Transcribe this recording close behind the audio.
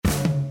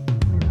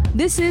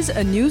This is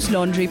a News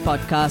Laundry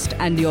podcast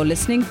and you're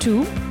listening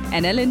to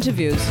NL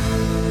Interviews.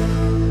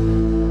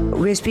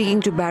 We're speaking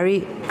to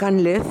Barry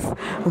Cunliffe,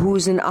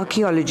 who's an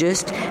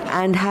archaeologist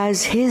and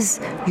has his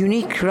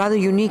rather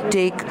unique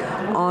take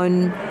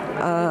on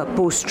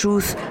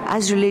post-truth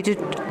as related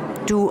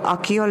to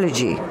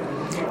archaeology.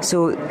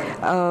 So,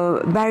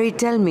 Barry,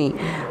 tell me,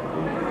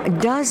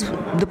 does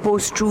the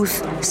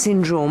post-truth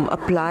syndrome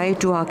apply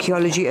to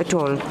archaeology at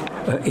all?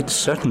 It's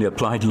certainly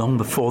applied long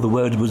before the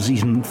word was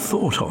even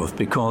thought of,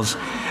 because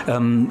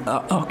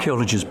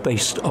archaeology is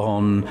based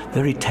on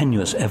very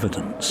tenuous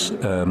evidence,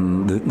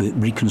 the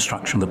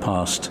reconstruction of the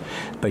past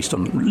based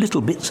on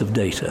little bits of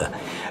data,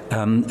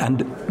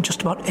 and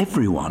just about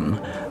everyone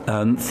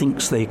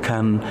thinks they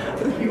can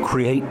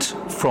create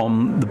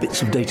from the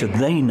bits of data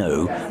they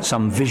know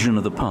some vision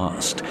of the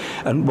past.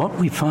 And what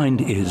we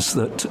find is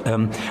that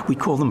we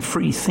call them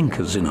free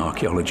thinkers in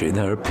archaeology.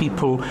 There are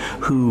people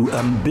who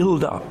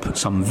build up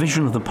some vision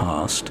of the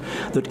past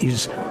that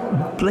is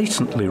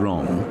blatantly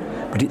wrong,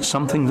 but it's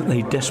something that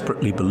they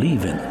desperately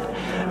believe in.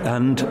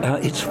 And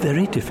it's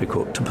very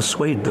difficult to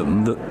persuade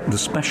them that the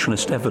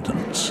specialist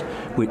evidence,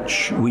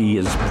 which we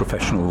as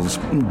professionals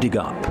dig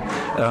up,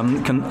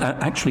 can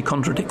actually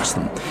contradicts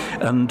them.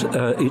 And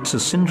it's a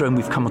syndrome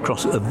we've come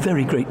across a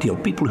very great deal.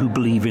 People who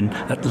believe in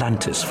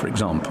Atlantis, for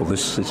example,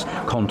 this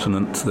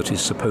continent that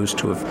is supposed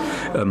to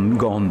have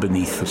gone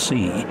beneath the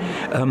sea,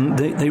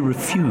 they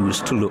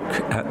refuse to look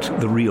at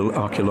the real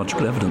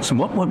archaeological evidence. And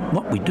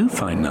what we do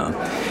find now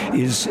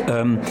is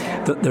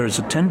that there is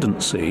a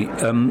tendency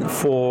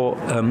for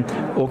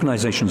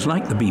organisations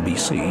like the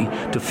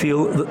BBC to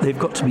feel that they've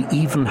got to be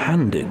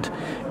even-handed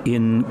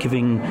in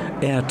giving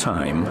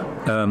airtime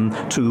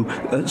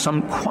to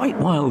some quite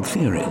wild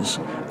theories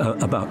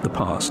about the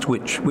past,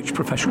 which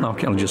professional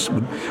archaeologists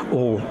would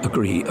all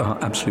agree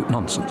are absolute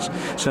nonsense.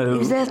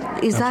 So, is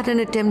that an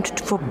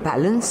attempt for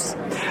balance?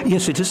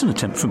 Yes, it is an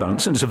attempt for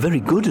balance, and it's a very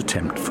good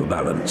attempt for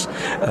balance,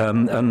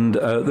 and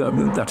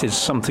that is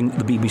something that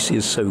the BBC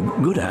is so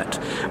good at.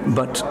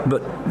 But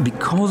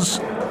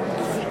because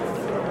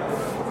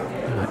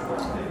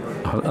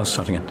I'll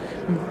start again.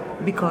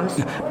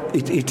 Because?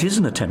 It is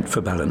an attempt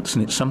for balance,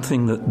 and it's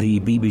something that the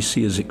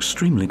BBC is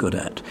extremely good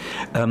at.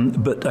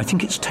 But I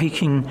think it's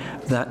taking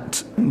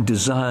that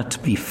desire to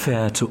be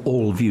fair to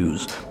all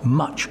views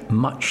much,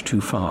 much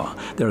too far.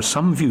 There are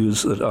some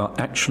views that are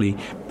actually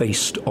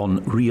based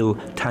on real,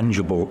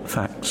 tangible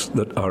facts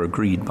that are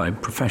agreed by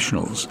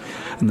professionals.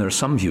 And there are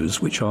some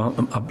views which are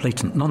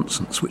blatant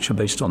nonsense, which are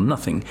based on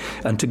nothing.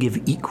 And to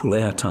give equal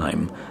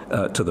airtime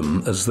to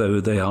them as though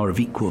they are of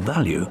equal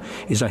value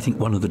is, I think,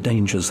 one of the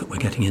dangers that we're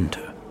getting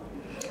into.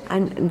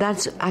 And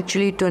that's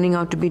actually turning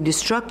out to be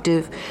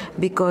destructive,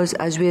 because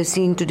as we are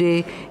seeing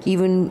today,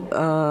 even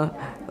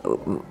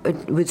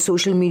with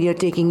social media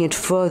taking it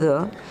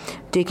further,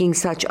 taking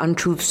such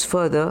untruths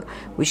further,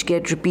 which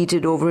get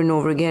repeated over and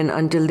over again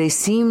until they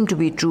seem to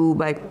be true,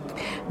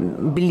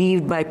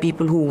 believed by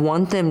people who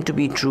want them to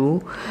be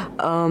true.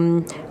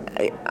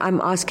 I'm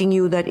asking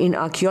you that in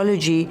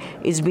archaeology,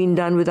 it's been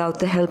done without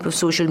the help of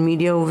social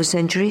media over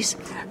centuries?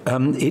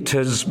 It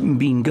has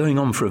been going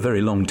on for a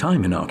very long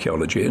time in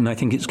archaeology, and I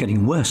think it's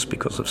getting worse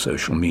because of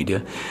social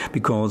media,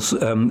 because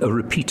a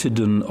repeated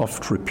and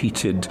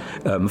oft-repeated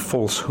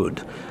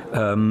falsehood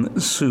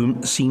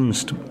soon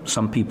seems to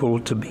some people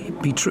to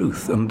be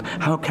truth. And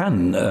how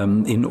can,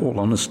 in all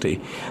honesty,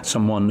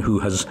 someone who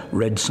has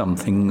read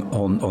something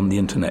on the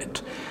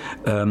internet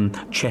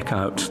check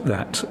out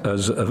that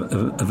as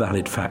a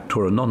valid fact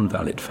or a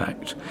non-valid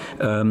fact?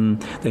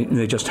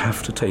 They just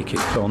have to take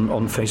it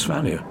on face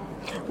value.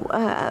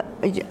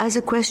 As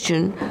a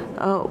question,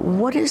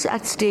 what is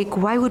at stake?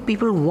 Why would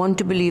people want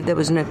to believe there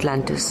was an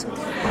Atlantis?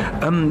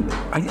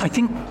 I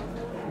think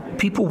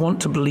people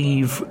want to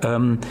believe,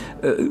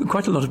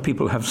 quite a lot of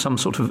people have some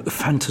sort of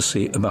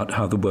fantasy about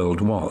how the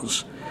world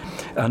was.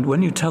 And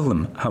when you tell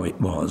them how it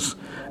was,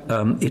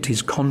 it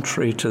is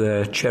contrary to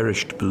their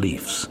cherished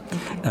beliefs.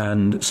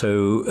 And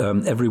so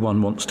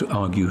everyone wants to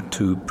argue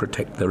to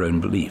protect their own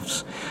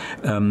beliefs.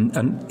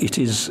 And it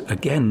is,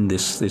 again,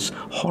 this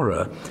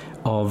horror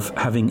of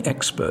having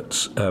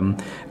experts and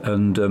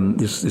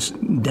this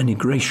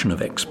denigration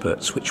of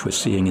experts, which we're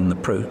seeing in the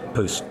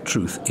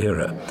post-truth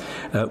era,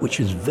 which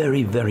is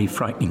very, very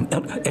frightening.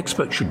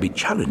 Experts should be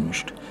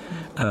challenged,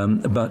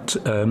 but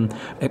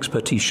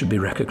expertise should be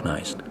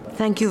recognised.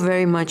 Thank you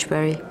very much,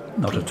 Barry.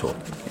 Not at all.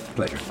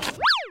 Pleasure.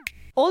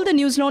 All the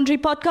News Laundry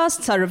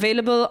podcasts are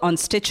available on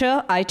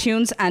Stitcher,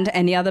 iTunes, and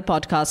any other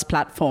podcast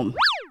platform.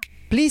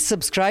 Please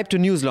subscribe to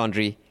News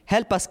Laundry.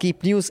 Help us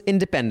keep news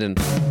independent.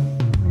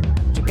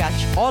 To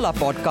catch all our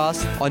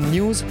podcasts on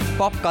news,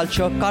 pop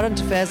culture,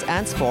 current affairs,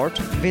 and sport,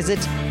 visit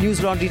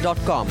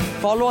newslaundry.com.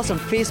 Follow us on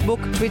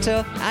Facebook,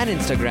 Twitter, and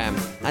Instagram,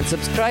 and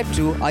subscribe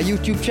to our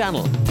YouTube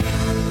channel.